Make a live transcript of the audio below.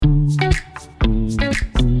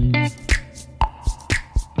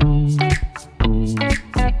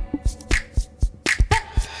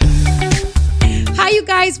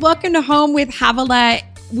welcome to Home with Havilah.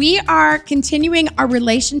 We are continuing our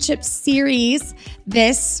relationship series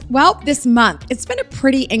this month. It's been a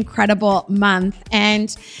pretty incredible month.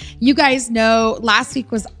 And you guys know last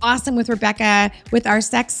week was awesome with Rebecca, with our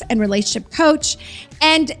sex and relationship coach.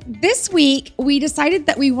 And this week, we decided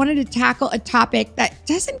that we wanted to tackle a topic that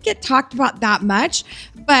doesn't get talked about that much,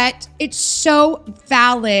 but it's so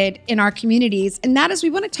valid in our communities. And that is, we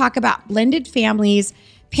want to talk about blended families,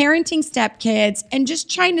 parenting stepkids, and just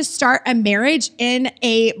trying to start a marriage in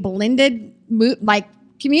a blended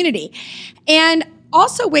community. And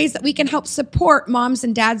also ways that we can help support moms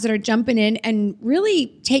and dads that are jumping in and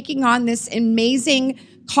really taking on this amazing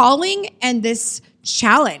calling and this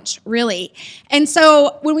challenge, really. And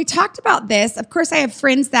so when we talked about this, of course, I have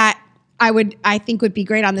friends that I think would be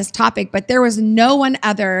great on this topic, but there was no one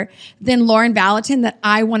other than Lauren Valentin that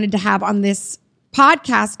I wanted to have on this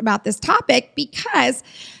podcast about this topic, because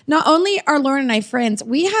not only are Lauren and I friends,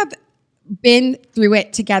 we have been through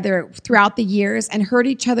it together throughout the years and heard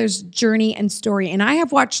each other's journey and story. And I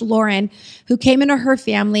have watched Lauren, who came into her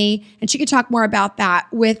family, and she could talk more about that,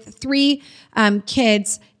 with 3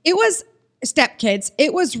 kids. It was stepkids.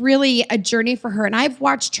 It was really a journey for her. And I've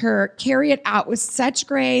watched her carry it out with such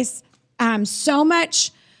grace, so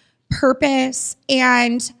much purpose,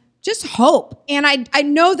 and just hope. And I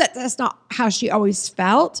know that that's not how she always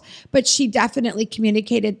felt, but she definitely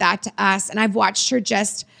communicated that to us. And I've watched her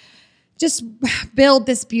just build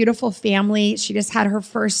this beautiful family. She just had her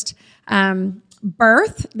first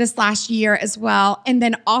birth this last year as well. And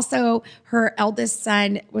then also her eldest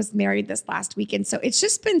son was married this last weekend. So it's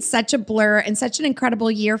just been such a blur and such an incredible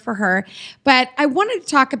year for her. But I wanted to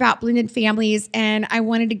talk about blended families, and I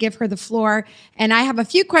wanted to give her the floor. And I have a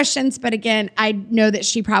few questions, but again, I know that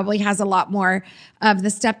she probably has a lot more of the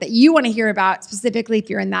stuff that you want to hear about, specifically if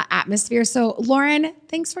you're in that atmosphere. So Lauren,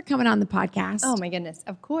 thanks for coming on the podcast. Oh my goodness,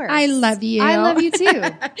 of course. I love you. I love you too.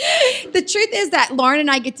 The truth is that Lauren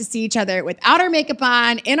and I get to see each other without our makeup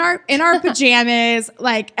on, in our pajamas,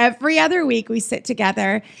 like every other week we sit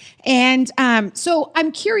together. And so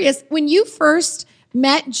I'm curious, when you first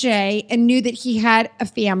met Jay and knew that he had a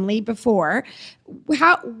family before,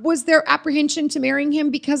 how was there apprehension to marrying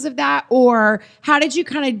him because of that? Or how did you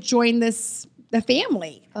kind of join the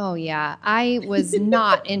family? Oh yeah, I was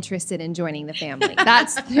not interested in joining the family.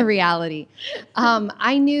 That's the reality.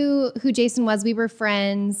 I knew who Jason was. We were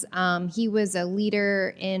friends. He was a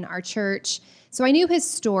leader in our church. So I knew his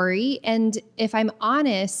story. And if I'm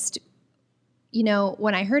honest,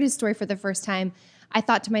 when I heard his story for the first time, I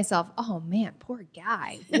thought to myself, oh man, poor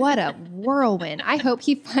guy. What a whirlwind. I hope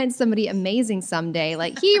he finds somebody amazing someday.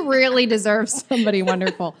 Like, he really deserves somebody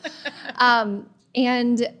wonderful.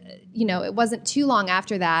 It wasn't too long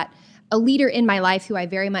after that, a leader in my life who I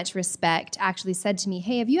very much respect actually said to me,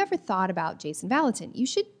 hey, have you ever thought about Jason Valentin? You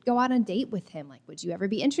should go out on a date with him. Like, would you ever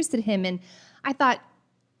be interested in him? And I thought,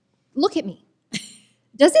 look at me.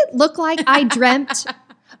 Does it look like I dreamt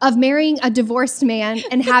of marrying a divorced man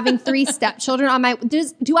and having 3 stepchildren on my...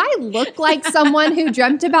 Do I look like someone who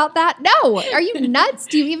dreamt about that? No. Are you nuts?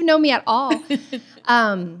 Do you even know me at all?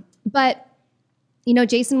 But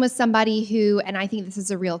Jason was somebody who, and I think this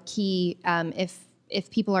is a real key,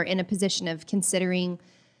 if people are in a position of considering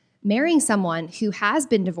marrying someone who has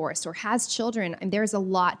been divorced or has children, and there's a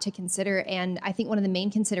lot to consider. And I think one of the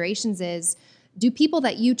main considerations is, do people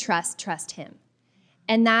that you trust him?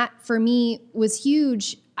 And that, for me, was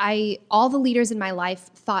huge. All the leaders in my life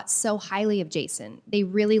thought so highly of Jason. They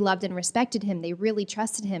really loved and respected him. They really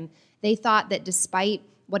trusted him. They thought that despite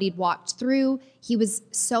what he'd walked through, he was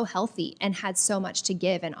so healthy and had so much to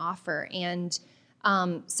give and offer. And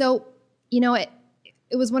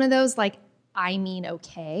it was one of those, like,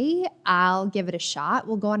 okay, I'll give it a shot.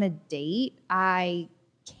 We'll go on a date. I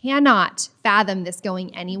cannot fathom this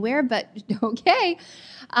going anywhere, but okay.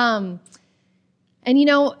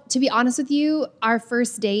 To be honest with you, our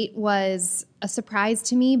first date was a surprise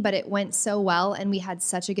to me, but it went so well, and we had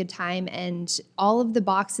such a good time, and all of the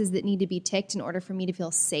boxes that need to be ticked in order for me to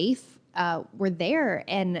feel safe were there.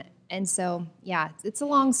 And so, yeah, it's a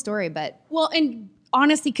long story, but... Well, and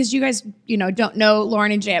honestly, because you guys, don't know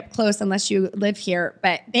Lauren and Jay up close unless you live here,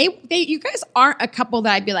 but you guys aren't a couple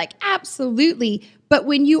that I'd be like, absolutely. But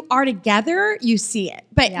when you are together, you see it.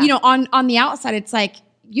 But, yeah. On the outside, it's like,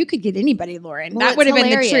 you could get anybody, Lauren. Well, that would have been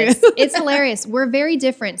the truth. It's hilarious. We're very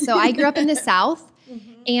different. So I grew up in the South,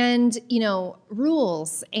 and,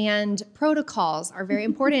 rules and protocols are very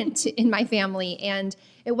important in my family. And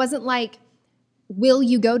it wasn't like, will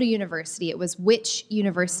you go to university? It was, which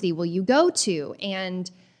university will you go to? And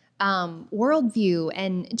worldview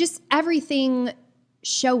and just everything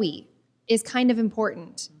showy is kind of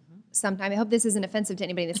important. sometimes. I hope this isn't offensive to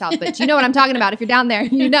anybody in the South, but you know what I'm talking about. If you're down there,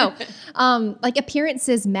 you know. Like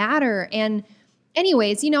appearances matter. And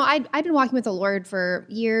anyways, I'd been walking with the Lord for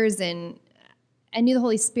years, and I knew the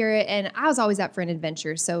Holy Spirit, and I was always up for an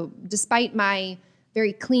adventure. So despite my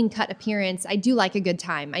very clean-cut appearance, I do like a good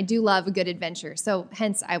time. I do love a good adventure. So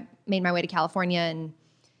hence, I made my way to California. And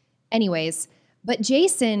anyways, but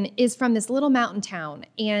Jason is from this little mountain town,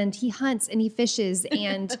 and he hunts and he fishes,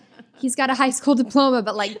 and he's got a high school diploma,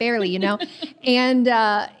 but like barely, And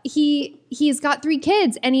he's got 3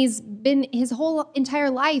 kids, and he's been his whole entire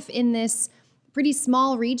life in this pretty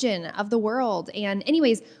small region of the world. And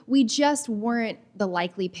anyways, we just weren't the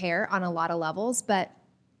likely pair on a lot of levels, but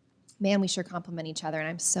man, we sure complement each other. And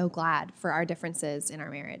I'm so glad for our differences in our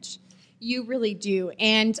marriage. You really do.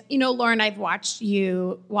 And, Lauren, I've watched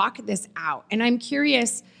you walk this out. And I'm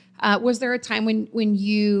curious, was there a time when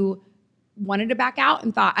you wanted to back out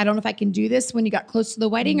and thought, I don't know if I can do this when you got close to the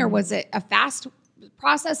wedding, or was it a fast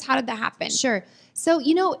process? How did that happen? Sure. So,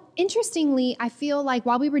 interestingly, I feel like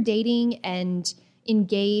while we were dating and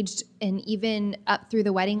engaged and even up through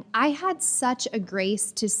the wedding, I had such a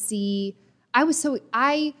grace to see, I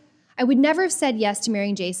would never have said yes to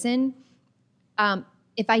marrying Jason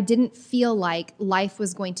if I didn't feel like life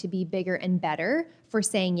was going to be bigger and better for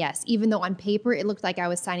saying yes, even though on paper it looked like I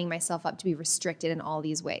was signing myself up to be restricted in all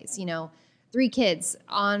these ways. 3 kids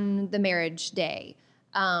on the marriage day,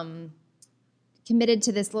 committed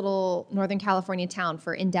to this little Northern California town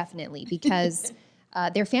for indefinitely because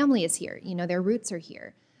their family is here, their roots are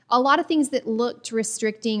here. A lot of things that looked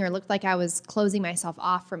restricting or looked like I was closing myself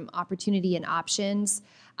off from opportunity and options.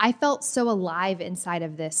 I felt so alive inside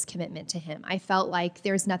of this commitment to him. I felt like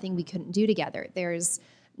there's nothing we couldn't do together. There's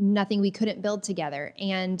nothing we couldn't build together.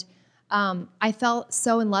 And I felt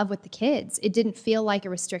so in love with the kids. It didn't feel like a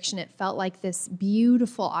restriction. It felt like this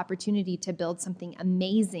beautiful opportunity to build something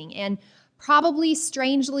amazing. And probably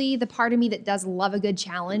strangely, the part of me that does love a good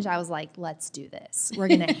challenge, I was like, let's do this. We're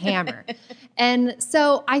going to hammer. And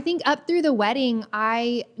so I think up through the wedding,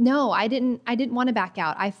 I didn't want to back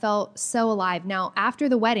out. I felt so alive. Now, after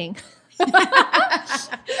the wedding,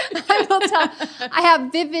 I will tell, I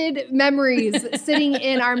have vivid memories sitting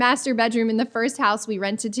in our master bedroom in the first house we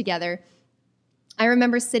rented together. I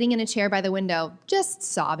remember sitting in a chair by the window, just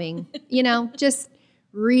sobbing, just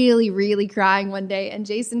really, really crying one day. And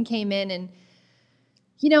Jason came in and,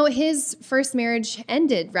 his first marriage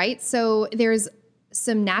ended, right? So there's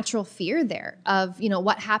some natural fear there of,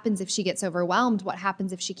 what happens if she gets overwhelmed? What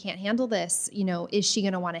happens if she can't handle this? Is she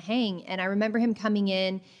going to want to hang? And I remember him coming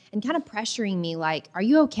in and kind of pressuring me like, are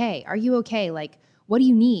you okay? Are you okay? Like, what do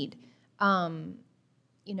you need?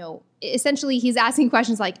 Essentially he's asking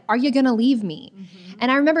questions like, are you going to leave me? Mm-hmm.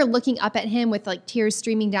 And I remember looking up at him with like tears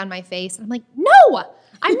streaming down my face. And I'm like, no,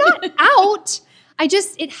 I'm not out.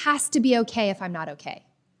 It has to be okay if I'm not okay.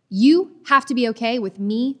 You have to be okay with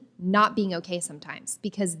me not being okay sometimes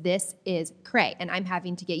because this is cray and I'm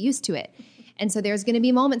having to get used to it. And so there's going to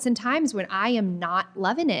be moments and times when I am not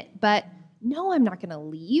loving it, but no, I'm not going to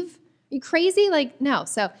leave. Are you crazy? Like, no.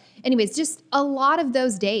 So anyways, just a lot of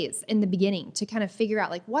those days in the beginning to kind of figure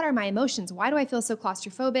out like, what are my emotions? Why do I feel so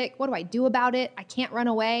claustrophobic? What do I do about it? I can't run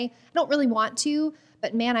away. I don't really want to,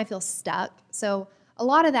 but man, I feel stuck. So a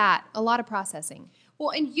lot of that, a lot of processing. Well,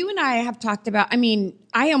 and you and I have talked about,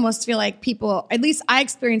 I almost feel like people, at least I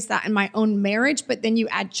experienced that in my own marriage, but then you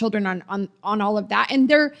add children on all of that, and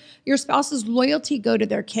your spouse's loyalty go to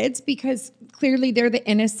their kids because clearly they're the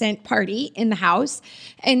innocent party in the house.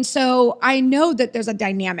 And so I know that there's a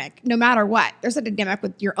dynamic, no matter what. There's a dynamic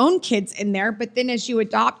with your own kids in there, but then as you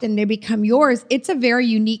adopt and they become yours, it's a very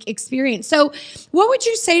unique experience. So what would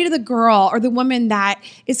you say to the girl or the woman that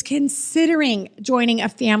is considering joining a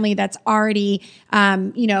family that's already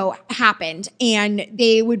happened and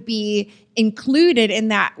they would be included in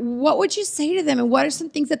that? What would you say to them? And what are some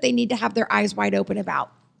things that they need to have their eyes wide open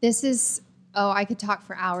about? I could talk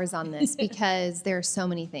for hours on this because there are so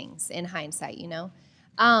many things in hindsight,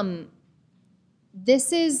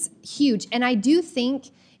 This is huge. And I do think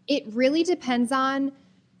it really depends on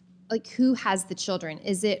like who has the children.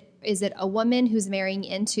 Is it a woman who's marrying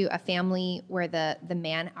into a family where the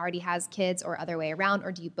man already has kids or other way around,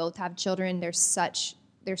 or do you both have children? There's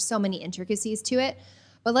so many intricacies to it.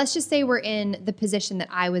 But let's just say we're in the position that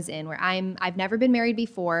I was in where I've never been married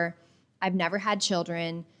before. I've never had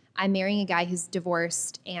children. I'm marrying a guy who's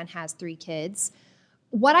divorced and has 3 kids.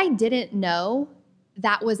 What I didn't know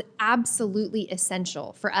that was absolutely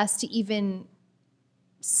essential for us to even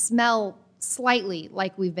smell slightly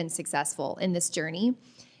like we've been successful in this journey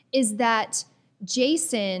is that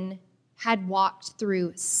Jason had walked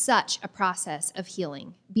through such a process of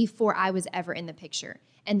healing before I was ever in the picture.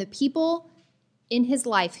 And the people in his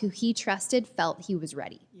life who he trusted felt he was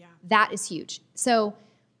ready. Yeah. That is huge. So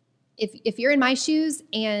if you're in my shoes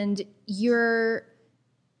and you're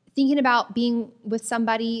thinking about being with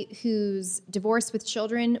somebody who's divorced with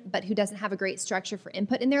children, but who doesn't have a great structure for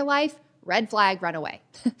input in their life, red flag, run away.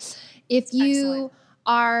 If you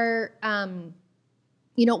are,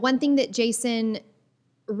 one thing that Jason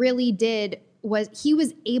really did was he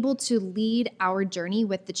was able to lead our journey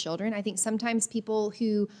with the children. I think sometimes people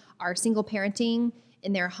who are single parenting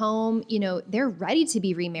in their home, they're ready to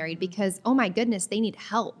be remarried because, oh my goodness, they need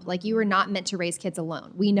help. Like, you are not meant to raise kids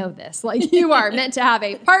alone. We know this. Like, you are meant to have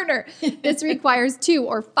a partner. This requires 2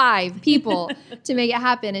 or 5 people to make it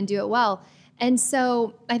happen and do it well. And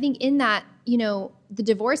so I think in that, the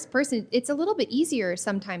divorced person, it's a little bit easier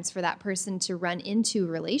sometimes for that person to run into a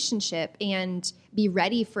relationship and be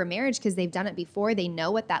ready for marriage because they've done it before. They know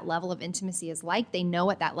what that level of intimacy is like. They know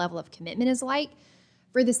what that level of commitment is like.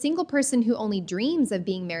 For the single person who only dreams of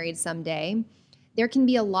being married someday, there can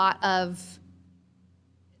be a lot of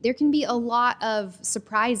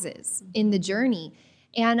surprises in the journey.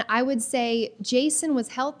 And I would say Jason was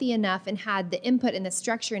healthy enough and had the input and the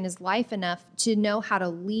structure in his life enough to know how to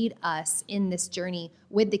lead us in this journey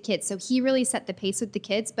with the kids. So he really set the pace with the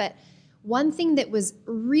kids. But one thing that was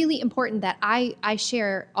really important that I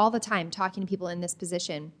share all the time talking to people in this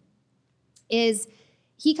position is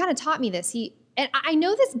he kind of taught me this. And I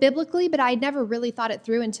know this biblically, but I never really thought it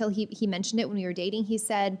through until he mentioned it when we were dating. He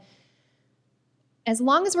said, as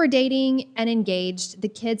long as we're dating and engaged, the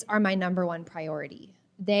kids are my number one priority.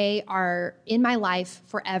 They are in my life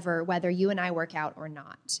forever, whether you and I work out or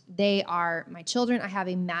not. They are my children. I have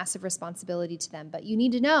a massive responsibility to them. But you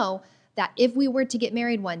need to know that if we were to get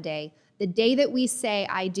married one day, the day that we say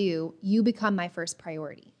I do, you become my first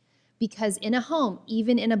priority. Because in a home,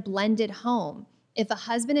 even in a blended home, if a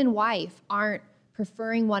husband and wife aren't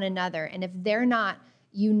preferring one another, and if they're not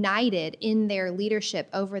united in their leadership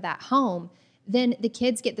over that home, then the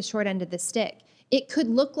kids get the short end of the stick. It could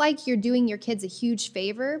look like you're doing your kids a huge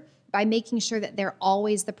favor by making sure that they're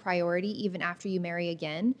always the priority even after you marry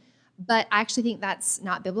again. But I actually think that's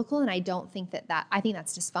not biblical, and I don't think I think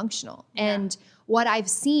that's dysfunctional. Yeah. And what I've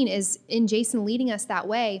seen is in Jason leading us that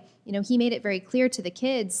way, he made it very clear to the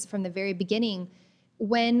kids from the very beginning,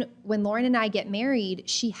 when Lauren and I get married,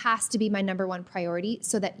 she has to be my number one priority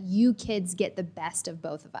so that you kids get the best of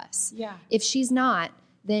both of us. Yeah. If she's not,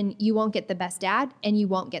 then you won't get the best dad and you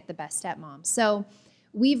won't get the best stepmom. So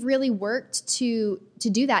we've really worked to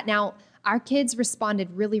do that. Now, our kids responded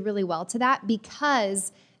really, really well to that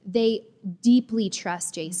because they deeply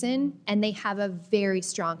trust Jason and they have a very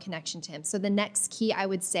strong connection to him. So the next key I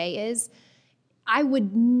would say is I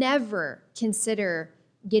would never consider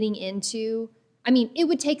getting into, it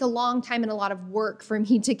would take a long time and a lot of work for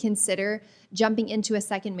me to consider jumping into a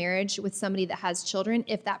second marriage with somebody that has children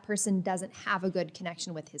if that person doesn't have a good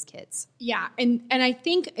connection with his kids. Yeah, and I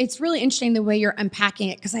think it's really interesting the way you're unpacking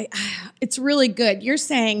it because it's really good. You're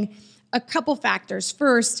saying a couple factors.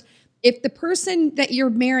 First, if the person that you're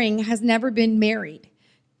marrying has never been married,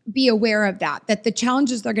 be aware of that the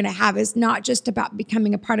challenges they're going to have is not just about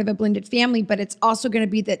becoming a part of a blended family, but it's also going to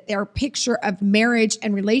be that their picture of marriage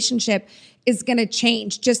and relationship is going to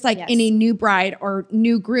change, just like any new bride or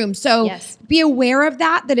new groom. So be aware of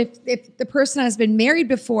that if the person has been married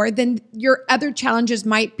before, then your other challenges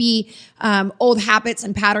might be old habits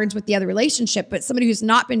and patterns with the other relationship, but somebody who's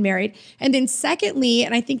not been married. And then secondly,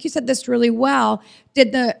 and I think you said this really well,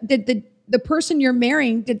 did the person you're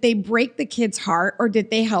marrying, did they break the kid's heart or did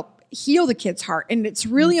they help heal the kid's heart? And it's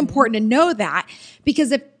really important to know that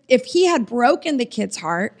because if he had broken the kid's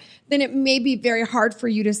heart, then it may be very hard for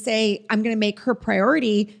you to say, I'm going to make her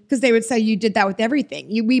priority because they would say you did that with everything.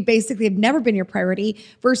 We basically have never been your priority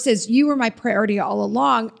versus you were my priority all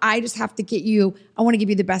along. I just have to I want to give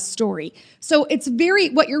you the best story. So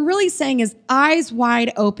what you're really saying is eyes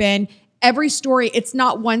wide open. Every story, it's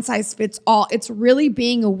not one size fits all. It's really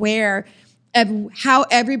being aware of how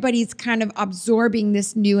everybody's kind of absorbing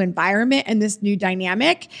this new environment and this new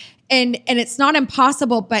dynamic. And it's not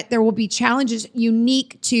impossible, but there will be challenges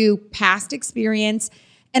unique to past experience.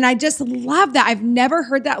 And I just love that. I've never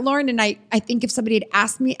heard that, Lauren. And I think if somebody had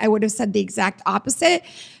asked me, I would have said the exact opposite.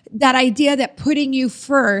 That idea that putting you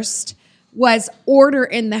first was order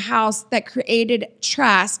in the house that created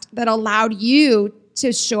trust that allowed you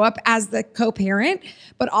to show up as the co-parent,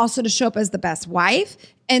 but also to show up as the best wife.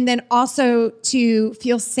 And then also to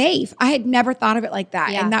feel safe. I had never thought of it like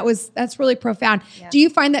that. Yeah. And that's really profound. Yeah. Do you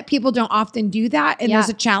find that people don't often do that and there's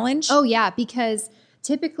a challenge? Oh yeah, because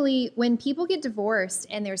Typically, when people get divorced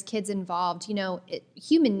and there's kids involved,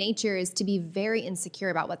 human nature is to be very insecure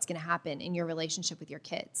about what's going to happen in your relationship with your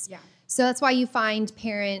kids. Yeah. So that's why you find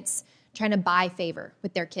parents trying to buy favor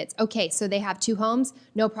with their kids. Okay, so they have 2 homes,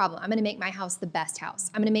 no problem. I'm going to make my house the best house.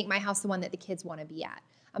 I'm going to make my house the one that the kids want to be at.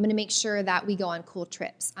 I'm going to make sure that we go on cool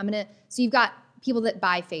trips. So you've got people that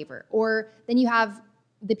buy favor, or then you have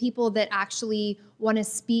the people that actually want to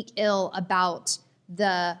speak ill about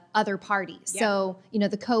the other party. Yeah. So,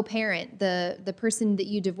 the co-parent, the person that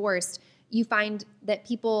you divorced, you find that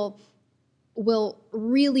people will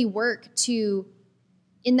really work to,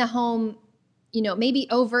 in the home, maybe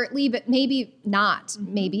overtly, but maybe not,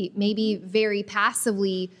 mm-hmm. maybe very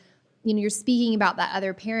passively, you're speaking about that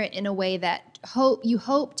other parent in a way that you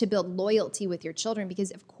hope to build loyalty with your children,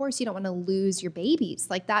 because of course you don't want to lose your babies.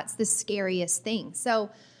 Like, that's the scariest thing.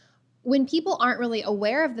 So when people aren't really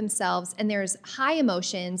aware of themselves and there's high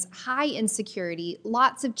emotions, high insecurity,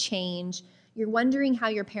 lots of change, you're wondering how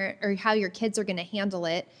your parent or how your kids are going to handle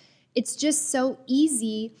it. It's just so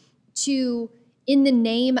easy to, in the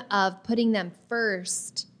name of putting them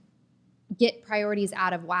first, get priorities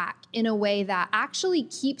out of whack in a way that actually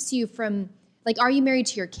keeps you from, like, are you married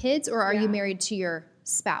to your kids or are you married to your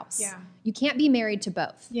spouse? Yeah. You can't be married to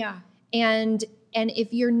both. Yeah. And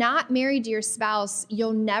if you're not married to your spouse,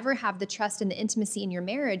 you'll never have the trust and the intimacy in your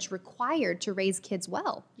marriage required to raise kids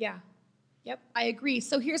well. Yeah. Yep, I agree.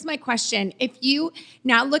 So here's my question. If you,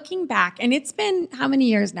 now looking back, and it's been how many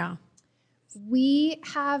years now? We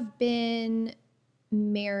have been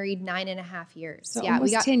married 9.5 years. So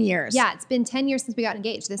almost 10 years. Yeah, it's been 10 years since we got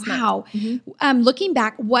engaged this month. Wow. Mm-hmm. Looking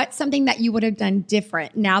back, what's something that you would have done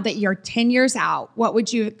different now that you're 10 years out? What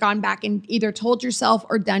would you have gone back and either told yourself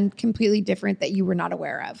or done completely different that you were not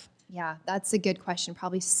aware of? Yeah, that's a good question.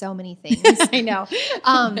 Probably so many things. I know.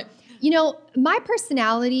 My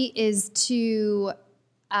personality is to,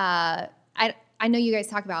 I know you guys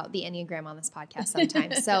talk about the Enneagram on this podcast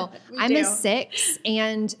sometimes. So I'm a 6.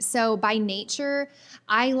 And so by nature,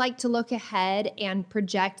 I like to look ahead and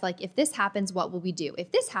project, like, if this happens, what will we do?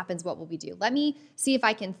 If this happens, what will we do? Let me see if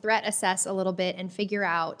I can threat assess a little bit and figure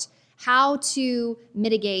out how to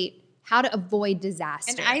mitigate, how to avoid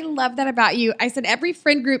disaster. And I love that about you. I said every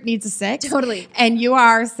friend group needs a 6. Totally. And you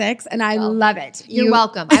are a 6, and I love it. You're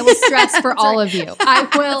welcome. I will stress for all of you. I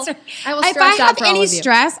will stress if I out have for all of you. any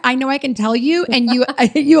stress, I know I can tell you, and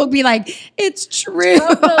you'll be like, it's true.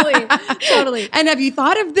 Totally. And have you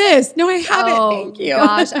thought of this? No, I haven't. Thank you.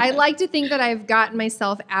 Gosh, I like to think that I've gotten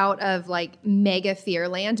myself out of, like, mega fear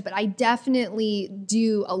land, but I definitely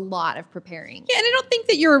do a lot of preparing. Yeah, and I don't think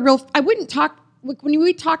that I wouldn't talk. When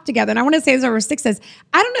we talk together, and I want to say as our 6 says,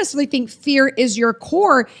 I don't necessarily think fear is your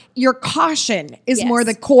core. Your caution is more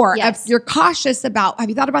the core. Yes. You're cautious about, have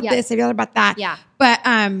you thought about this? Have you thought about that? Yeah. But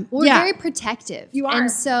we're very protective. You are. And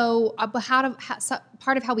so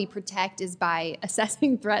part of how we protect is by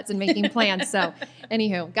assessing threats and making plans. So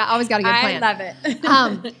anywho, always got a good plan. I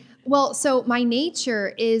love it. Well, so my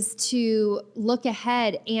nature is to look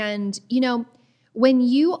ahead and, when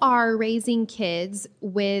you are raising kids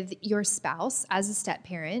with your spouse as a step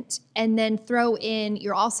parent, and then throw in,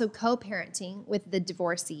 you're also co-parenting with the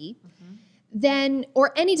divorcee, then,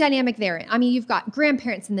 or any dynamic therein. I mean, you've got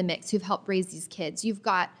grandparents in the mix who've helped raise these kids. You've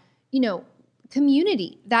got,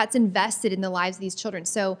 community that's invested in the lives of these children.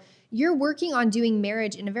 So you're working on doing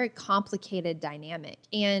marriage in a very complicated dynamic.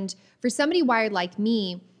 And for somebody wired like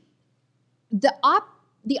me,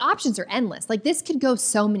 the options are endless. Like, this could go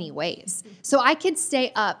so many ways. So I could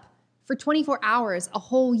stay up for 24 hours a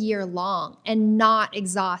whole year long and not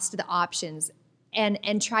exhaust the options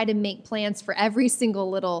and try to make plans for every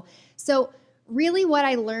single little. So really what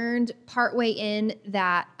I learned partway in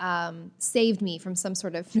that saved me from some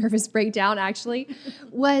sort of nervous breakdown actually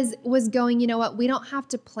was going, you know what, we don't have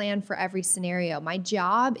to plan for every scenario. My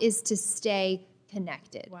job is to stay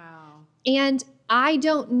connected. Wow. And I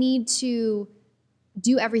don't need to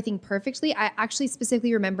do everything perfectly. I actually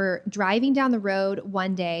specifically remember driving down the road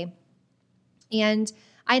one day, and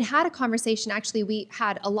I'd had a conversation. Actually, we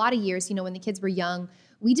had a lot of years, when the kids were young,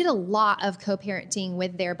 we did a lot of co-parenting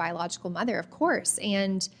with their biological mother, of course.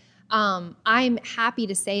 And I'm happy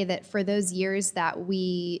to say that for those years that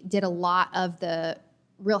we did a lot of the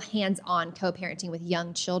real hands-on co-parenting with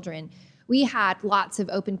young children, we had lots of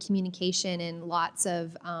open communication and lots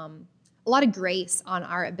of a lot of grace on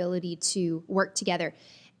our ability to work together.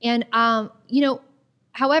 And,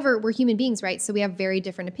 however, we're human beings, right? So we have very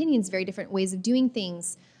different opinions, very different ways of doing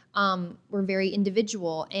things. We're very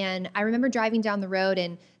individual. And I remember driving down the road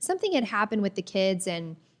and something had happened with the kids,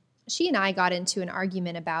 and she and I got into an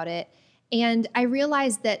argument about it. And I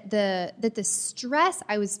realized that the stress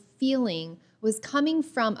I was feeling was coming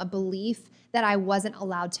from a belief that I wasn't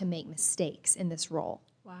allowed to make mistakes in this role.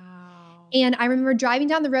 Wow. And I remember driving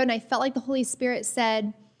down the road and I felt like the Holy Spirit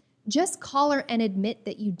said, just call her and admit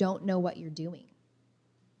that you don't know what you're doing.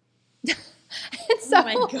 And so Oh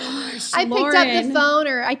my gosh, I picked up the Lauren. phone,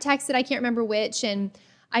 or I texted, I can't remember which, and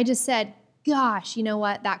I just said, gosh, you know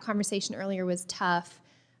what? That conversation earlier was tough.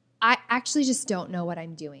 I actually just don't know what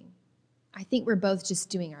I'm doing. I think we're both just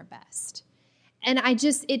doing our best. And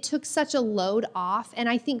it took such a load off. And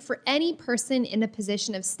I think for any person in a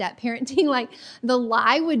position of step parenting, like the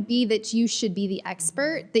lie would be that you should be the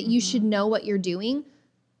expert, that you should know what you're doing.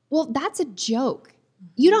 Well, that's a joke.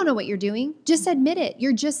 You don't know what you're doing. Just admit it.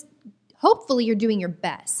 Hopefully you're doing your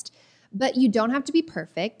best, but you don't have to be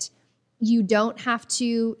perfect. You don't have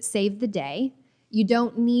to save the day. You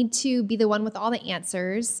don't need to be the one with all the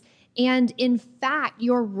answers. And in fact,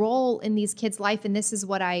 your role in these kids' life, and this is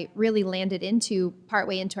what I really landed into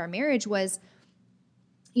partway into our marriage, was,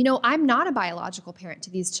 I'm not a biological parent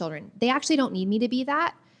to these children. They actually don't need me to be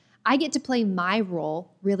that. I get to play my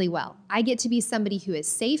role really well. I get to be somebody who is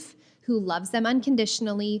safe, who loves them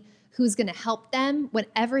unconditionally, who's going to help them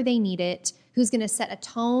whenever they need it, who's going to set a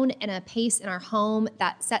tone and a pace in our home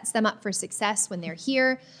that sets them up for success when they're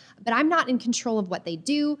here. But I'm not in control of what they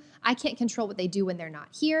do. I can't control what they do when they're not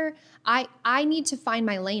here. I need to find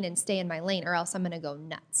my lane and stay in my lane, or else I'm going to go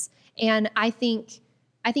nuts. And I think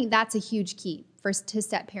that's a huge key to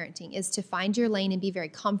step parenting, is to find your lane and be very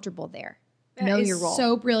comfortable there. Know your role.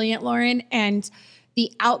 So brilliant, Lauren. And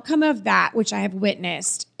the outcome of that, which I have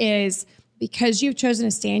witnessed, is because you've chosen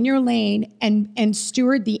to stay in your lane and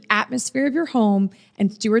steward the atmosphere of your home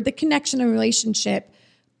and steward the connection and relationship,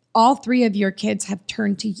 all three of your kids have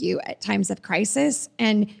turned to you at times of crisis,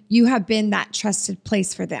 and you have been that trusted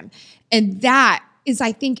place for them. And that is,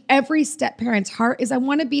 I think, every step parent's heart is, I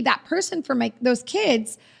want to be that person for those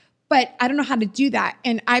kids, but I don't know how to do that.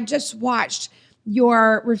 And I've just watched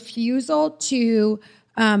your refusal to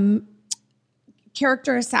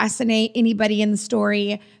character assassinate anybody in the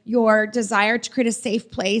story, your desire to create a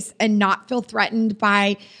safe place and not feel threatened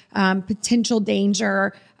by potential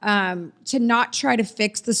danger, to not try to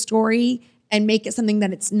fix the story and make it something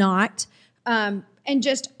that it's not, and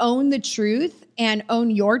just own the truth and own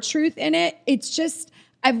your truth in it. It's just,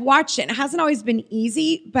 I've watched it. It hasn't always been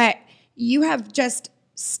easy, but you have just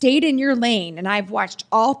stayed in your lane. And I've watched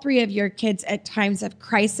all three of your kids at times of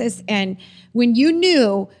crisis. And when you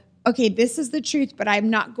knew, okay, this is the truth, but I'm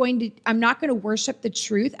not going to worship the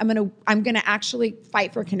truth. I'm going to actually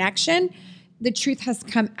fight for connection. The truth has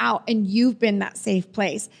come out, and you've been that safe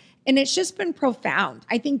place. And it's just been profound.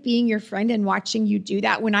 I think being your friend and watching you do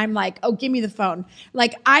that, when I'm like, oh, give me the phone.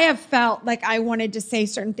 Like, I have felt like I wanted to say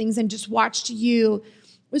certain things and just watched you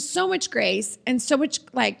with so much grace and so much,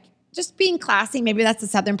 like, just being classy. Maybe that's the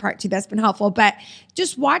Southern part too. That's been helpful, but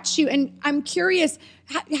just watch you. And I'm curious,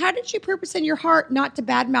 how did you purpose in your heart not to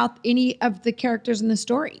badmouth any of the characters in the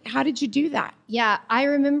story? How did you do that? Yeah, I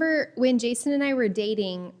remember when Jason and I were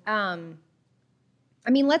dating,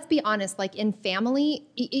 let's be honest, like in family,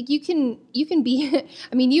 you can be,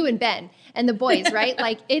 you and Ben and the boys, right?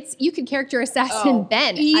 Like you could character assassin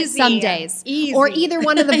Ben some days, easy. Or either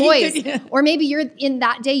one of the boys, Yeah. or maybe you're in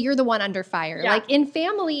that day, you're the one under fire. Yeah. Like in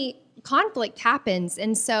family, conflict happens.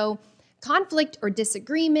 And so conflict or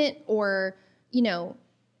disagreement or,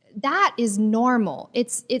 that is normal.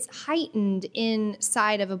 It's heightened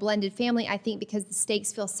inside of a blended family, I think, because the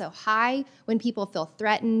stakes feel so high when people feel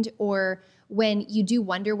threatened, or when you do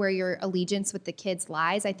wonder where your allegiance with the kids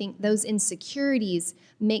lies. I think those insecurities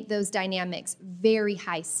make those dynamics very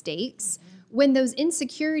high stakes. When those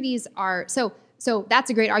insecurities are, so that's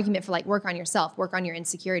a great argument for, like, work on yourself, work on your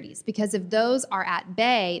insecurities, because if those are at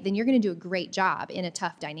bay, then you're going to do a great job in a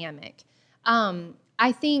tough dynamic.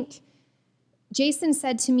 I think Jason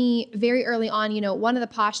said to me very early on, one of the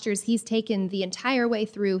postures he's taken the entire way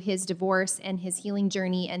through his divorce and his healing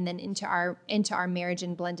journey, and then into our marriage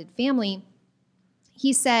and blended family,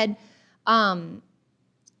 he said that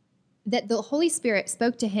the Holy Spirit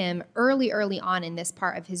spoke to him early on in this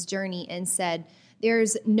part of his journey and said,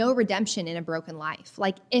 there's no redemption in a broken life.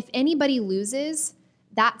 Like, if anybody loses,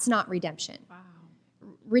 that's not redemption. Wow.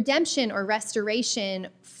 Redemption or restoration,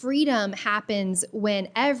 freedom happens when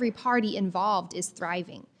every party involved is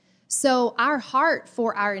thriving. So our heart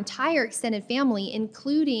for our entire extended family,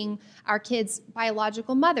 including our kids'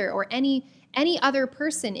 biological mother or any other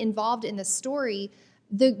person involved in the story,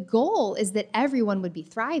 the goal is that everyone would be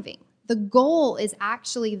thriving. The goal is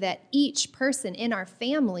actually that each person in our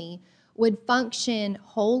family would function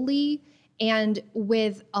wholly and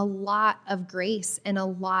with a lot of grace and a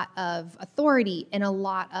lot of authority and a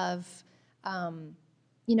lot of,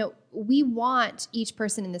 we want each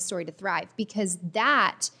person in this story to thrive, because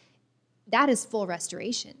that is full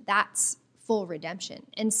restoration. That's full redemption.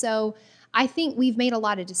 And so I think we've made a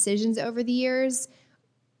lot of decisions over the years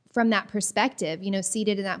from that perspective,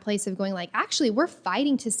 seated in that place of going like, actually, we're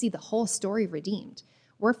fighting to see the whole story redeemed.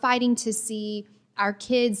 We're fighting to see our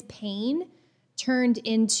kids' pain turned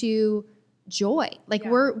into joy. Like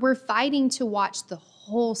we're fighting to watch the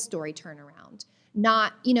whole story turn around.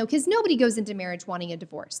 Not, because nobody goes into marriage wanting a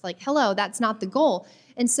divorce. Like, hello, that's not the goal.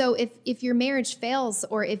 And so if your marriage fails,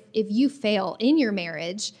 or if you fail in your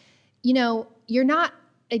marriage, you're not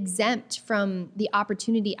exempt from the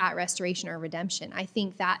opportunity at restoration or redemption. I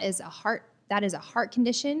think that is a heart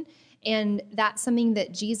condition, and that's something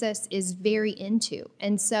that Jesus is very into.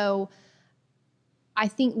 And so I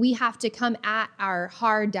think we have to come at our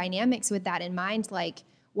hard dynamics with that in mind. Like,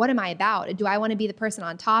 what am I about? Do I want to be the person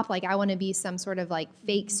on top? Like, I want to be some sort of like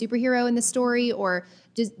fake superhero in the story? Or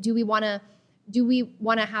do we want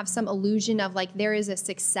to have some illusion of like, there is a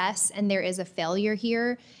success and there is a failure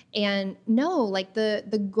here? And no, like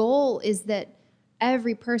the goal is that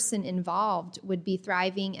every person involved would be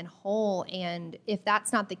thriving and whole. And if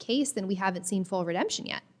that's not the case, then we haven't seen full redemption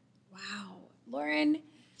yet. Wow. Lauren,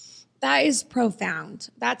 that is profound.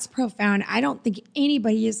 That's profound. I don't think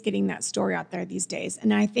anybody is getting that story out there these days.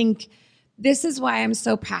 And I think this is why I'm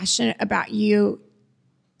so passionate about you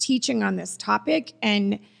teaching on this topic.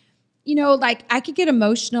 And, like I could get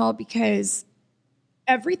emotional because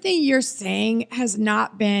everything you're saying has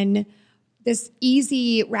not been this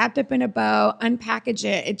easy, wrapped up in a bow, unpackage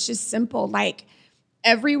it. It's just simple. Like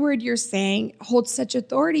every word you're saying holds such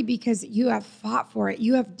authority because you have fought for it.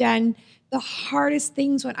 You have done the hardest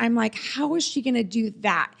things when I'm like, how is she going to do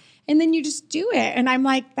that? And then you just do it. And I'm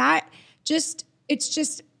like, it's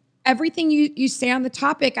just everything you say on the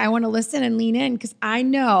topic. I want to listen and lean in because I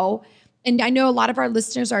know a lot of our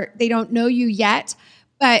listeners they don't know you yet,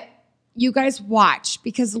 but you guys watch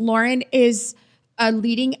because Lauren is a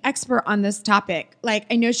leading expert on this topic. Like,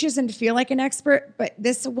 I know she doesn't feel like an expert, but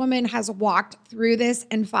this woman has walked through this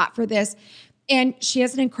and fought for this. And she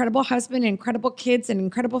has an incredible husband, incredible kids, an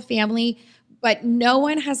incredible family, but no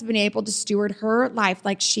one has been able to steward her life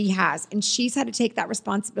like she has. And she's had to take that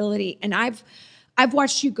responsibility. And I've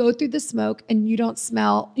watched you go through the smoke and you've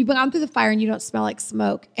gone through the fire and you don't smell like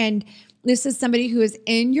smoke. And this is somebody who is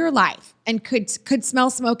in your life and could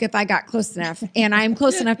smell smoke if I got close enough. And I'm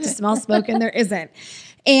close enough to smell smoke and there isn't.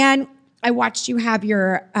 And I watched you have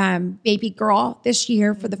your baby girl this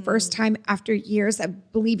year for the first time after years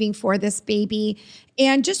of believing for this baby,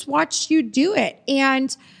 and just watched you do it.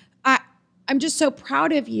 And I'm just so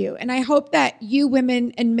proud of you. And I hope that you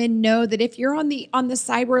women and men know that if you're on the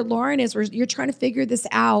side where Lauren is, where you're trying to figure this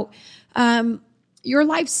out, your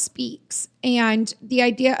life speaks. And the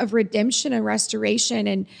idea of redemption and restoration,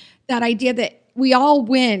 and that idea that we all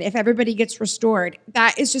win if everybody gets restored,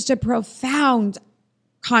 that is just a profound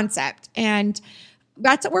concept. And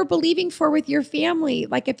that's what we're believing for with your family.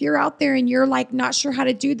 Like if you're out there and you're like not sure how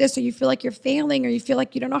to do this, or you feel like you're failing, or you feel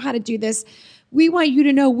like you don't know how to do this, we want you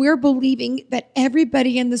to know we're believing that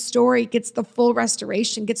everybody in the story gets the full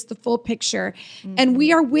restoration, gets the full picture. Mm-hmm. And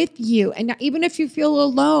we are with you. And even if you feel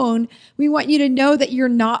alone, we want you to know that you're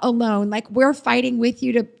not alone. Like we're fighting with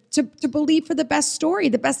you to believe for the best story,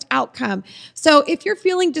 the best outcome. So if you're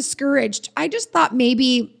feeling discouraged, I just thought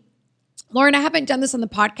maybe, Lauren, I haven't done this on the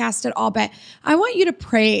podcast at all, but I want you to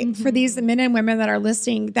pray for these men and women that are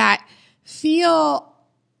listening that feel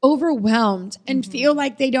overwhelmed and feel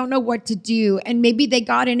like they don't know what to do. And maybe they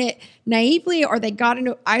got in it naively, or they got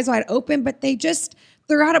into eyes wide open, but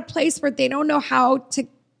they're at a place where they don't know how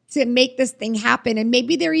to make this thing happen. And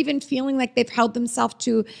maybe they're even feeling like they've held themselves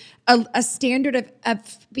to a standard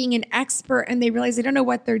of being an expert, and they realize they don't know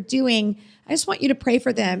what they're doing. I just want you to pray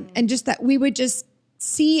for them, and just that we would just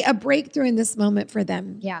see a breakthrough in this moment for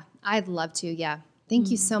them. Yeah, I'd love to. Yeah. Thank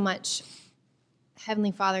you so much,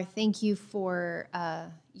 Heavenly Father. Thank you for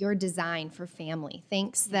your design for family.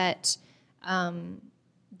 Thanks that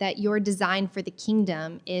your design for the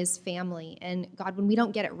kingdom is family. And God, when we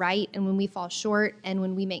don't get it right, and when we fall short, and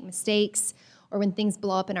when we make mistakes, or when things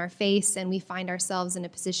blow up in our face and we find ourselves in a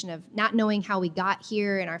position of not knowing how we got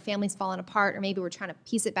here and our family's falling apart, or maybe we're trying to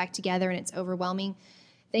piece it back together and it's overwhelming.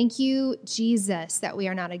 Thank you, Jesus, that we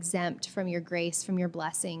are not exempt from your grace, from your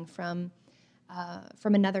blessing, from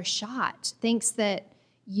another shot. Thanks that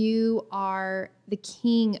you are the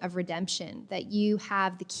King of redemption, that you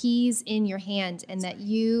have the keys in your hand, and that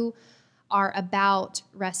you are about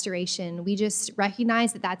restoration. We just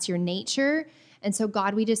recognize that that's your nature. And so,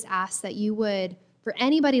 God, we just ask that you would, for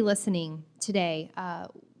anybody listening today,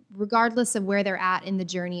 regardless of where they're at in the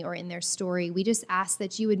journey or in their story. We just ask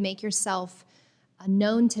that you would make yourself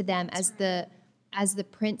known to them as the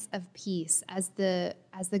Prince of Peace, as the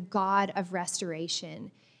God of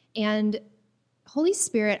restoration. And Holy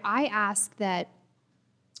Spirit, I ask that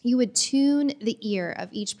you would tune the ear of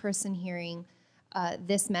each person hearing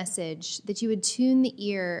this message, that you would tune the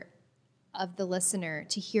ear of the listener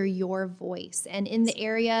to hear your voice. And in the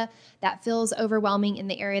area that feels overwhelming, in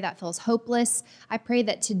the area that feels hopeless, I pray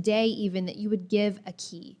that today even that you would give a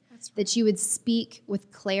key, that you would speak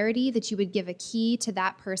with clarity, that you would give a key to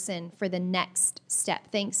that person for the next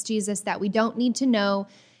step. Thanks, Jesus, that we don't need to know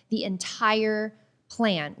the entire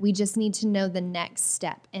plan. We just need to know the next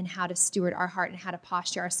step and how to steward our heart and how to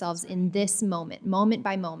posture ourselves in this moment, moment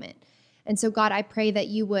by moment. And so, God, I pray that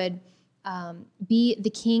you would be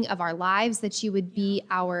the king of our lives, that you would be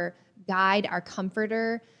our guide, our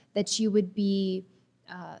comforter, that you would be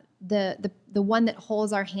the one that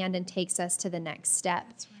holds our hand and takes us to the next step.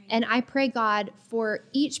 Right. And I pray, God, for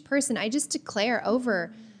each person, I just declare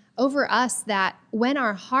over us that when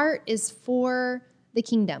our heart is for the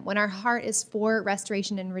kingdom, when our heart is for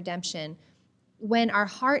restoration and redemption, when our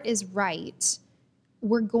heart is right,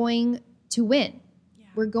 we're going to win.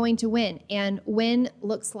 We're going to win. And win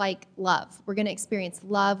looks like love. We're going to experience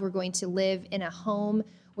love. We're going to live in a home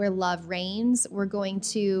where love reigns. We're going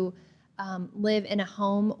to live in a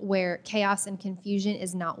home where chaos and confusion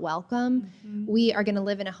is not welcome. Mm-hmm. We are going to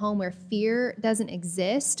live in a home where fear doesn't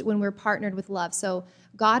exist when we're partnered with love. So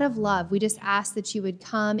God of love, we just ask that you would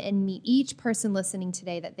come and meet each person listening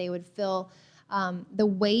today, that they would feel the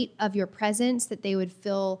weight of your presence, that they would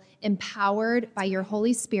feel empowered by your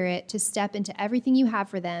Holy Spirit to step into everything you have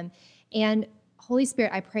for them. And Holy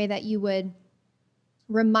Spirit, I pray that you would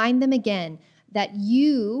remind them again that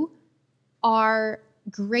you are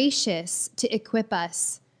gracious to equip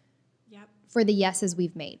us for the yeses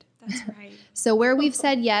we've made. That's right. So where we've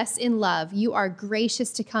said yes in love, you are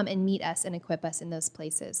gracious to come and meet us and equip us in those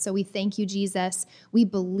places. So we thank you, Jesus. We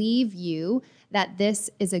believe you that this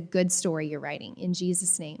is a good story you're writing. In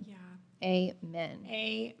Jesus' name, amen.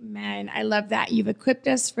 Amen. I love that. You've equipped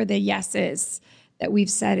us for the yeses that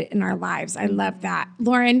we've said in our lives. I love that.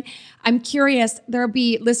 Lauren, I'm curious, there'll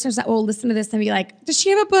be listeners that will listen to this and be like, does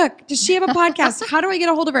she have a book? Does she have a podcast? How do I get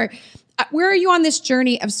a hold of her? Where are you on this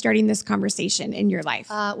journey of starting this conversation in your life?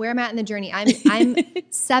 Where I'm at in the journey, I'm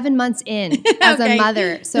 7 months in as a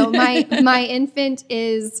mother. So my infant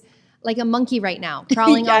is like a monkey right now,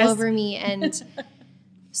 crawling all over me. And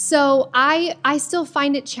so I still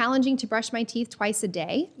find it challenging to brush my teeth twice a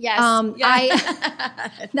day. Yes.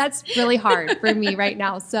 That's really hard for me right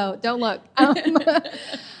now. So don't look.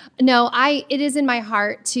 No, it is in my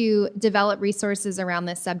heart to develop resources around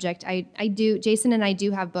this subject. I do. Jason and I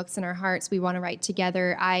do have books in our hearts we want to write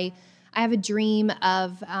together. I have a dream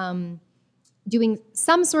of doing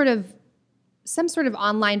some sort of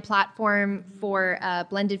online platform for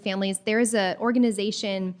blended families. There is an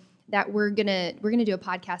organization that we're gonna do a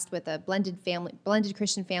podcast with, a blended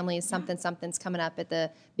Christian families. Something's coming up at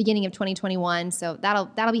the beginning of 2021. So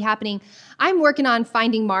that'll be happening. I'm working on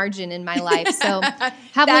finding margin in my life. So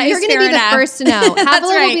Havilah, you're going to be the first to know.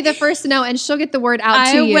 Havilah will be the first to know, and she'll get the word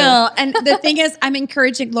out to you. I will. And the thing is, I'm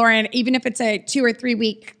encouraging Lauren, even if it's a 2 or 3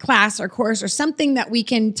 week class or course or something that we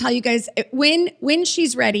can tell you guys when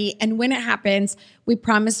she's ready and when it happens. We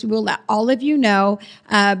promise we will let all of you know.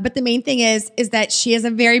 But the main thing is that she has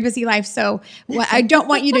a very busy life. So what I don't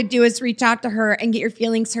want you to do is reach out to her and get your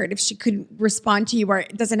feelings hurt if she couldn't respond to you or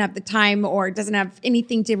doesn't have the time or doesn't have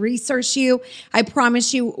anything to resource you. I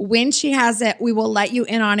promise you, when she has it, we will let you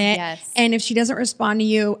in on it. Yes. And if she doesn't respond to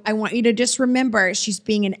you, I want you to just remember she's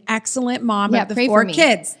being an excellent mom of the 4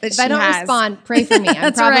 kids that she has. If I don't respond, pray for me.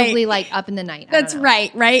 I'm probably like up in the night. That's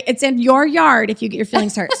right? It's in your yard if you get your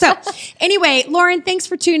feelings hurt. So anyway, Lauren, thanks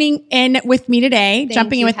for tuning in with me today,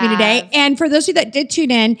 jumping in with me today. And for those of you that did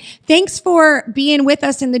tune in, thanks for being with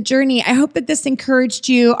us in the journey. I hope that this encouraged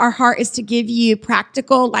you. Our heart is to give you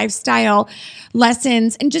practical lifestyle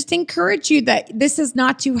lessons and just encourage you that this is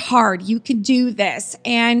not too hard. You can do this.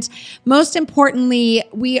 And most importantly,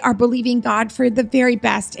 we are believing God for the very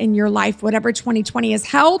best in your life. Whatever 2020 has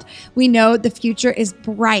held, we know the future is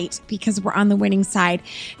bright because we're on the winning side.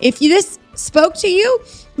 If this spoke to you,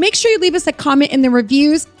 make sure you leave us a comment in the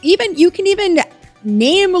reviews. You can even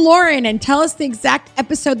name Lauren and tell us the exact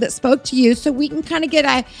episode that spoke to you so we can kind of get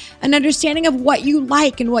an understanding of what you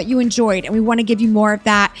like and what you enjoyed. And we want to give you more of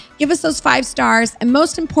that. Give us those 5 stars. And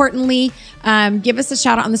most importantly, give us a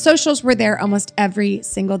shout out on the socials. We're there almost every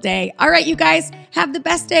single day. All right, you guys, have the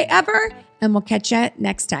best day ever. And we'll catch you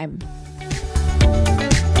next time.